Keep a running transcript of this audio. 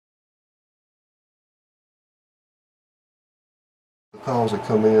The calls that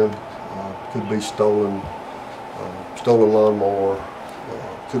come in could be stolen lawnmower,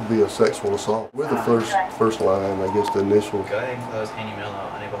 could be a sexual assault. We're the first line, I guess the initial. Go ahead and close. Can you mail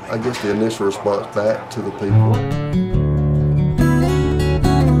out? I guess the initial response back to the people.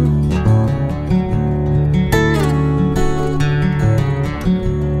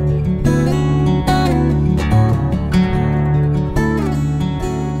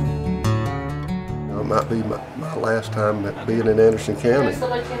 It might be my last time being in Anderson County.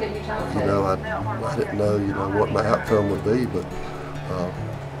 You know, I didn't know, what my outcome would be, but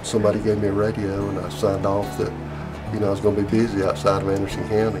somebody gave me a radio and I signed off that, I was going to be busy outside of Anderson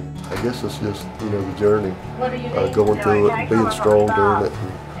County. I guess it's just, the journey, going through it, and being strong during it,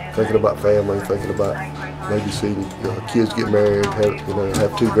 and thinking about family, thinking about maybe seeing kids get married,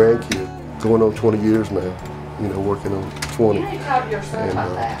 have 2 grandkids. Going on 20 years now, working on 20. And,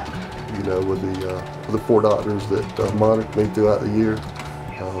 with the 4 doctors that monitored me throughout the year,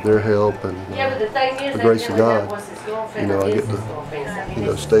 their help and the grace of God, I get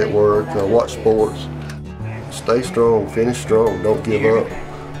to, stay at work, watch sports, stay strong, finish strong, don't give up.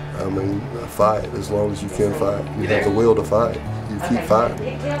 Fight as long as you can fight. You have the will to fight. You keep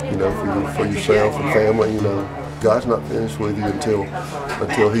fighting, for yourself and family. God's not finished with you until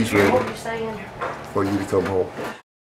He's ready for you to come home.